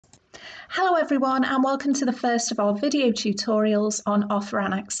Hello everyone and welcome to the first of our video tutorials on offer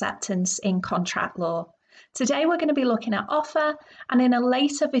and acceptance in contract law. Today we're going to be looking at offer, and in a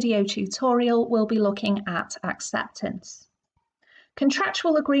later video tutorial we'll be looking at acceptance.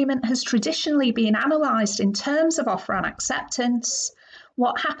 Contractual agreement has traditionally been analysed in terms of offer and acceptance.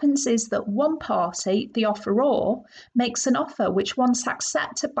 What happens is that one party, the offeror, makes an offer which, once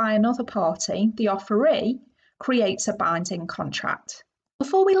accepted by another party, the offeree, creates a binding contract.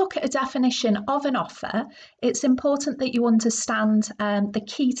 Before we look at a definition of an offer, it's important that you understand the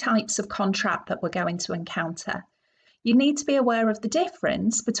key types of contract that we're going to encounter. You need to be aware of the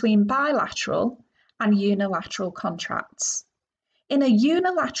difference between bilateral and unilateral contracts. In a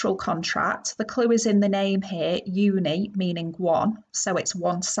unilateral contract, the clue is in the name here, uni, meaning one, so it's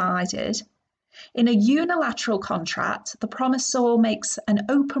one-sided. In a unilateral contract, the promisor makes an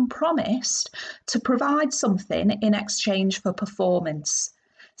open promise to provide something in exchange for performance.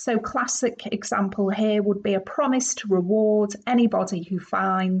 So classic example here would be a promise to reward anybody who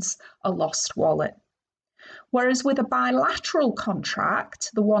finds a lost wallet. Whereas with a bilateral contract,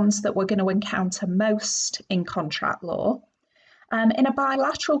 the ones that we're going to encounter most in contract law, in a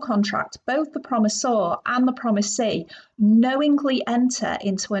bilateral contract, both the promisor and the promisee knowingly enter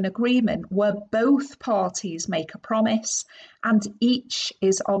into an agreement where both parties make a promise and each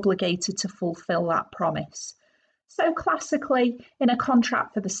is obligated to fulfill that promise. So classically, in a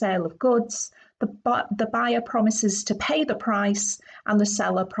contract for the sale of goods, the buyer promises to pay the price and the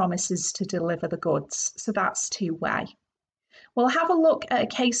seller promises to deliver the goods. So that's two-way. We'll have a look at a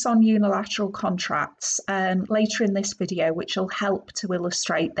case on unilateral contracts later in this video, which will help to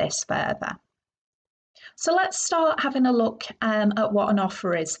illustrate this further. So let's start having a look at what an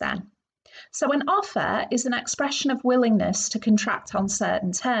offer is then. So an offer is an expression of willingness to contract on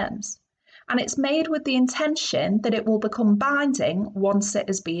certain terms, and it's made with the intention that it will become binding once it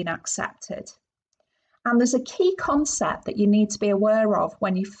has been accepted. And there's a key concept that you need to be aware of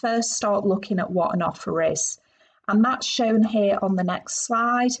when you first start looking at what an offer is. And that's shown here on the next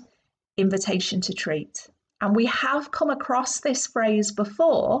slide, invitation to treat. And we have come across this phrase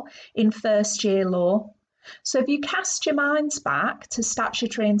before in first year law. So if you cast your minds back to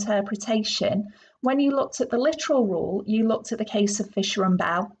statutory interpretation, when you looked at the literal rule, you looked at the case of Fisher and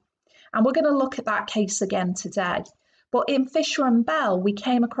Bell. And we're going to look at that case again today. But in Fisher and Bell, we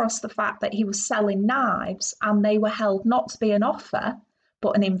came across the fact that he was selling knives and they were held not to be an offer,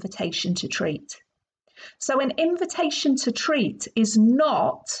 but an invitation to treat. So an invitation to treat is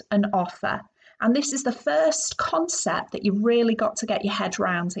not an offer. And this is the first concept that you've really got to get your head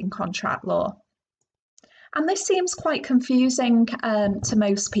around in contract law. And this seems quite confusing to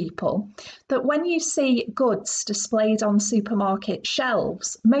most people, that when you see goods displayed on supermarket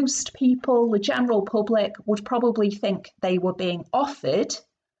shelves, most people, the general public, would probably think they were being offered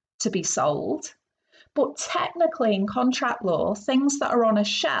to be sold. But technically in contract law, things that are on a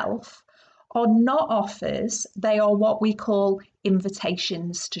shelf are not offers, they are what we call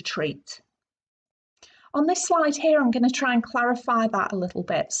invitations to treat. On this slide here, I'm going to try and clarify that a little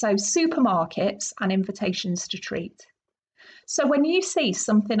bit. So supermarkets and invitations to treat. So when you see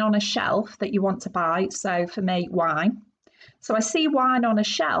something on a shelf that you want to buy, so for me, wine. So I see wine on a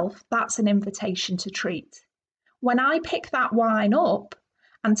shelf, that's an invitation to treat. When I pick that wine up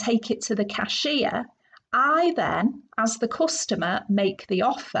and take it to the cashier, I then, as the customer, make the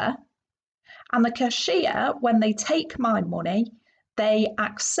offer. And the cashier, when they take my money, they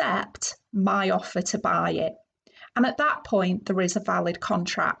accept my offer to buy it. And at that point, there is a valid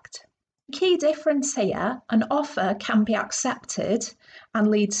contract. The key difference here, an offer can be accepted and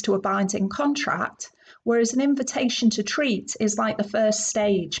leads to a binding contract, whereas an invitation to treat is like the first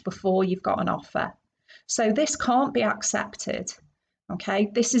stage before you've got an offer. So this can't be accepted.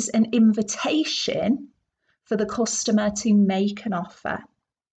 Okay, this is an invitation for the customer to make an offer.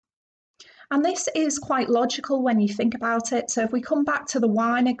 And this is quite logical when you think about it. So if we come back to the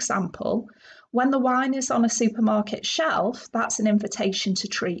wine example, when the wine is on a supermarket shelf, that's an invitation to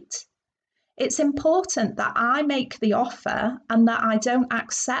treat. It's important that I make the offer and that I don't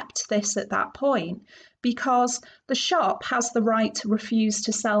accept this at that point, because the shop has the right to refuse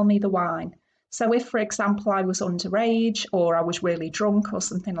to sell me the wine. So if, for example, I was underage or I was really drunk or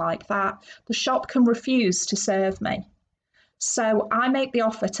something like that, the shop can refuse to serve me. So I make the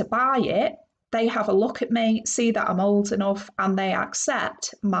offer to buy it, they have a look at me, see that I'm old enough, and they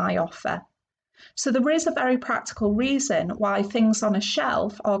accept my offer. So there is a very practical reason why things on a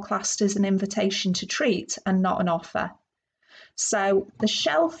shelf are classed as an invitation to treat and not an offer. So the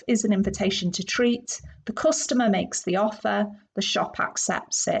shelf is an invitation to treat, the customer makes the offer, the shop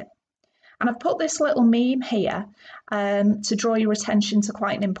accepts it. And I've put this little meme here to draw your attention to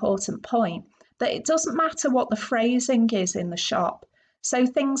quite an important point, that it doesn't matter what the phrasing is in the shop. So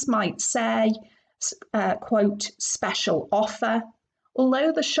things might say, quote, special offer.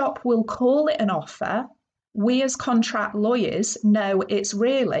 Although the shop will call it an offer, we as contract lawyers know it's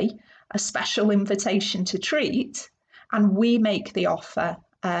really a special invitation to treat, and we make the offer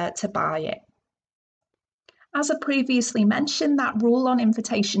to buy it. As I previously mentioned, that rule on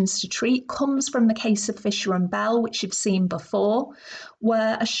invitations to treat comes from the case of Fisher and Bell, which you've seen before,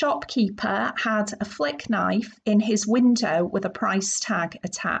 where a shopkeeper had a flick knife in his window with a price tag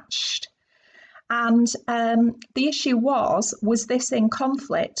attached. And the issue was this in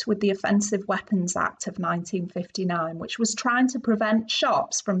conflict with the Offensive Weapons Act of 1959, which was trying to prevent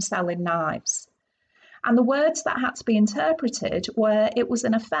shops from selling knives? And the words that had to be interpreted were it was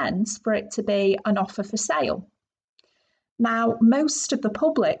an offence for it to be an offer for sale. Now, most of the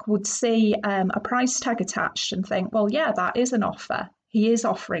public would see a price tag attached and think, well, yeah, that is an offer. He is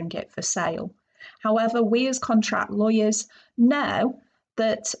offering it for sale. However, we as contract lawyers know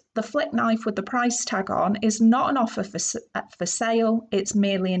that the flick knife with the price tag on is not an offer for sale. It's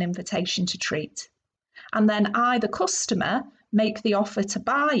merely an invitation to treat. And then I, the customer, make the offer to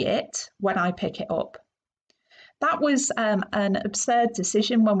buy it when I pick it up. That was an absurd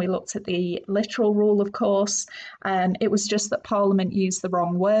decision when we looked at the literal rule, of course. It was just that Parliament used the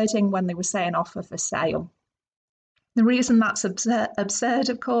wrong wording when they were saying offer for sale. The reason that's absurd,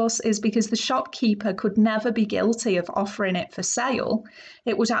 of course, is because the shopkeeper could never be guilty of offering it for sale.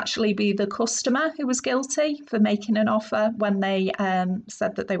 It would actually be the customer who was guilty for making an offer when they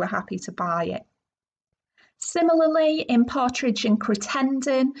said that they were happy to buy it. Similarly, in Partridge and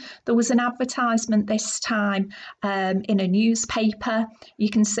Crittenden, there was an advertisement this time in a newspaper.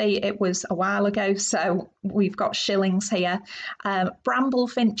 You can see it was a while ago, so we've got shillings here. Bramble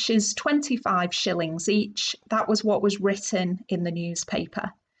finches, 25 shillings each. That was what was written in the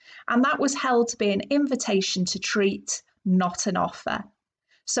newspaper. And that was held to be an invitation to treat, not an offer.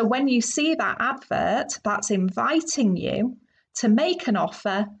 So when you see that advert, that's inviting you to make an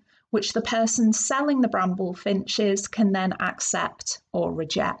offer which the person selling the bramble finches can then accept or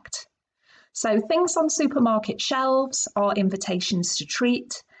reject. So things on supermarket shelves are invitations to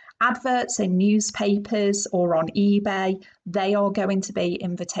treat. Adverts in newspapers or on eBay, they are going to be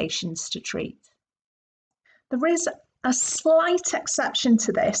invitations to treat. There is a slight exception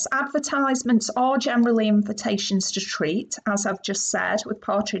to this. Advertisements are generally invitations to treat, as I've just said, with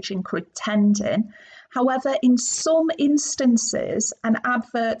Partridge and Crittenden. However, in some instances, an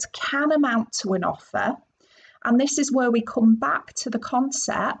advert can amount to an offer, and this is where we come back to the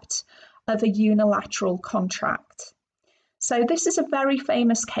concept of a unilateral contract. So this is a very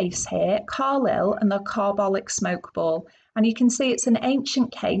famous case here, Carlyle and the Carbolic Smoke Ball, and you can see it's an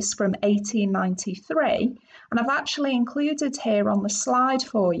ancient case from 1893, and I've actually included here on the slide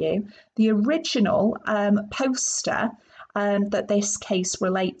for you the original poster that this case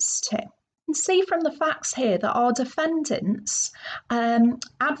relates to. You can see from the facts here that our defendants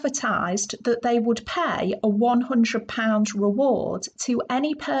advertised that they would pay a £100 reward to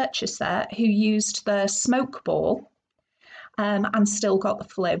any purchaser who used the smoke ball and still got the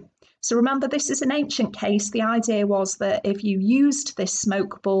flu. So remember, this is an ancient case. The idea was that if you used this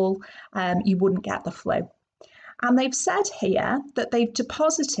smoke ball, you wouldn't get the flu. And they've said here that they've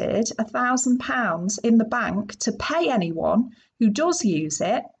deposited £1,000 in the bank to pay anyone who does use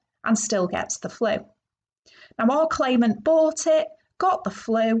it and still gets the flu. Now, our claimant bought it, got the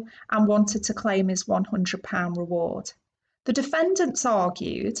flu, and wanted to claim his £100 reward. The defendants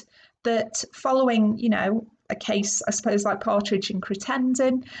argued that following, a case, I suppose, like Partridge and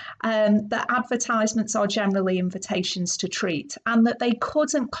Crittenden, that advertisements are generally invitations to treat, and that they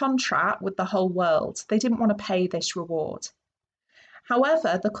couldn't contract with the whole world. They didn't want to pay this reward.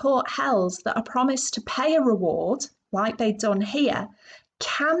 However, the court held that a promise to pay a reward, like they'd done here,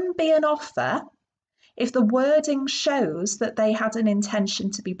 can be an offer if the wording shows that they had an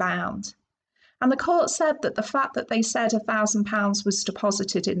intention to be bound. And the court said that the fact that they said £1,000 was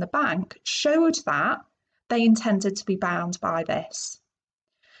deposited in the bank showed that they intended to be bound by this.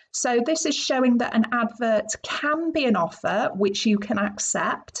 So this is showing that an advert can be an offer which you can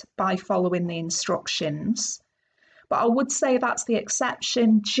accept by following the instructions. But I would say that's the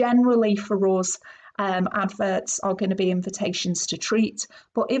exception. Generally for us, adverts are going to be invitations to treat.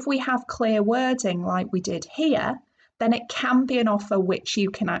 But if we have clear wording like we did here, then it can be an offer which you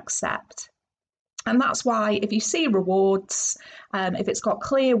can accept. And that's why if you see rewards, if it's got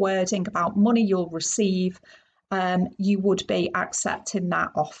clear wording about money you'll receive, you would be accepting that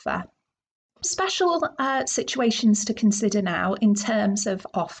offer. Special situations to consider now in terms of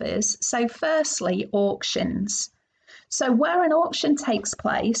offers. So firstly, auctions. So where an auction takes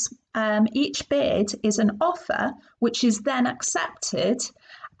place, each bid is an offer which is then accepted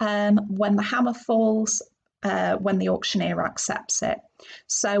when the hammer falls, when the auctioneer accepts it.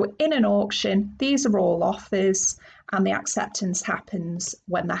 So in an auction, these are all offers and the acceptance happens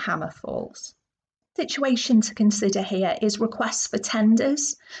when the hammer falls. Situation to consider here is requests for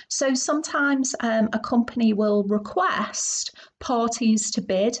tenders. So sometimes a company will request parties to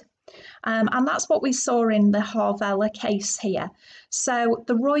bid, and that's what we saw in the Harvella case here. So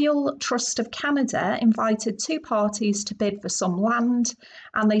the Royal Trust of Canada invited two parties to bid for some land,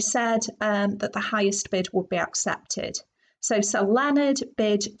 and they said that the highest bid would be accepted. So Sir Leonard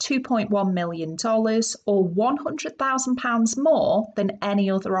bid $2.1 million, or £100,000 more than any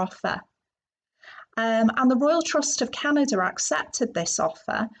other offer. And the Royal Trust of Canada accepted this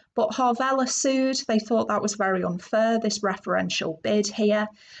offer, but Harvella sued. They thought that was very unfair, this referential bid here.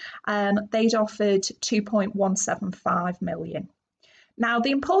 They'd offered $2.175 million. Now,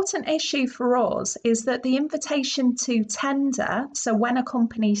 the important issue for us is that the invitation to tender, so when a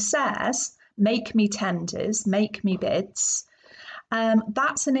company says, make me tenders, make me bids,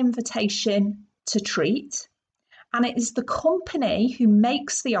 that's an invitation to treat. And it is the company who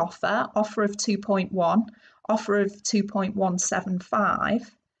makes the offer of 2.1, offer of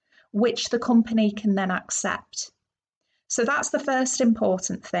 2.175, which the company can then accept. So that's the first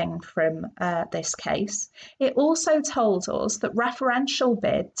important thing from this case. It also told us that referential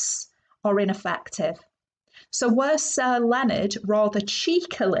bids are ineffective. So where Sir Leonard rather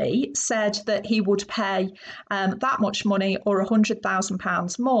cheekily said that he would pay that much money or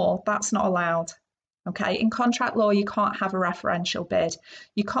 £100,000 more, that's not allowed. Okay, in contract law, you can't have a referential bid.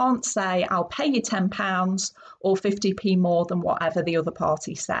 You can't say, I'll pay you £10 or 50p more than whatever the other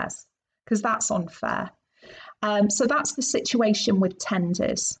party says, because that's unfair. So that's the situation with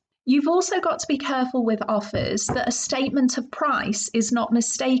tenders. You've also got to be careful with offers that a statement of price is not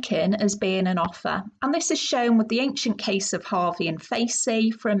mistaken as being an offer. And this is shown with the ancient case of Harvey and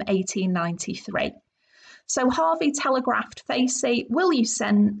Facey from 1893. So Harvey telegraphed Facey, will you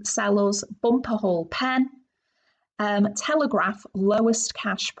sell us bumper hole pen? Telegraph lowest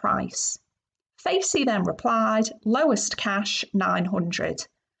cash price. Facey then replied, lowest cash 900.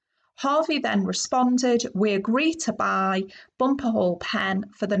 Harvey then responded, we agree to buy bumper hole pen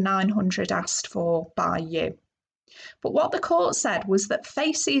for the 900 asked for by you. But what the court said was that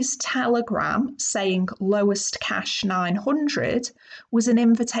Facey's telegram saying lowest cash 900 was an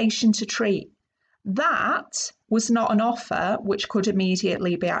invitation to treat. That was not an offer which could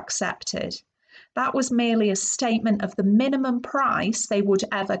immediately be accepted. That was merely a statement of the minimum price they would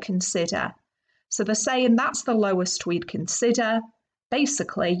ever consider. So they're saying that's the lowest we'd consider.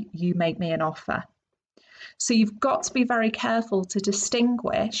 Basically, you make me an offer. So you've got to be very careful to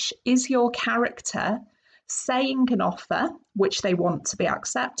distinguish, is your character saying an offer which they want to be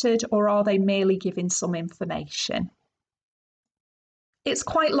accepted, or are they merely giving some information? It's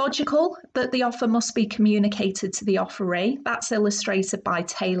quite logical that the offer must be communicated to the offeree. That's illustrated by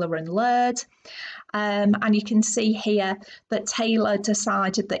Taylor and Laird. And you can see here that Taylor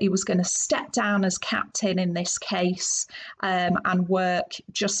decided that he was going to step down as captain in this case and work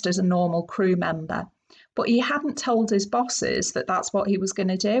just as a normal crew member. But he hadn't told his bosses that that's what he was going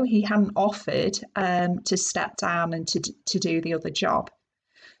to do. He hadn't offered to step down and to do the other job.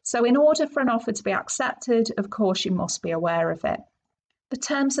 So in order for an offer to be accepted, of course, you must be aware of it. The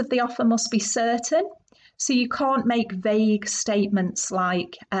terms of the offer must be certain. So you can't make vague statements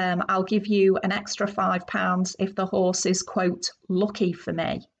like, I'll give you an extra £5 if the horse is, quote, lucky for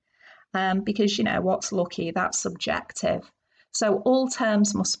me. Because, you know, what's lucky? That's subjective. So all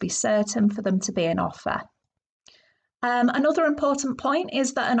terms must be certain for them to be an offer. Another important point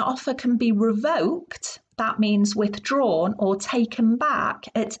is that an offer can be revoked. That means withdrawn or taken back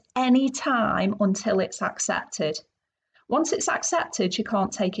at any time until it's accepted. Once it's accepted, you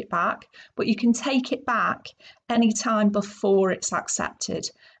can't take it back, but you can take it back any time before it's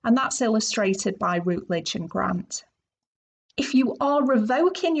accepted. And that's illustrated by Routledge and Grant. If you are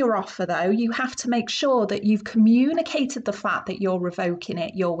revoking your offer, though, you have to make sure that you've communicated the fact that you're revoking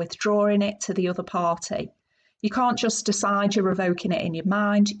it, you're withdrawing it to the other party. You can't just decide you're revoking it in your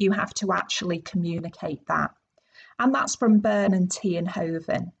mind. You have to actually communicate that. And that's from Byrne and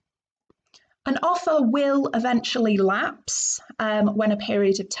Tienhoven. An offer will eventually lapse when a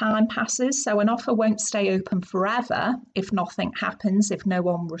period of time passes, so an offer won't stay open forever if nothing happens, if no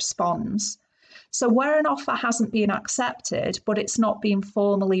one responds. So where an offer hasn't been accepted, but it's not been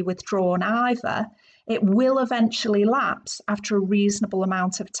formally withdrawn either, it will eventually lapse after a reasonable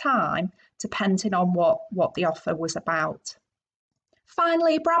amount of time depending on what the offer was about.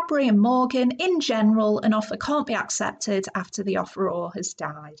 Finally, Bradbury and Morgan, in general, an offer can't be accepted after the offeror has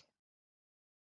died.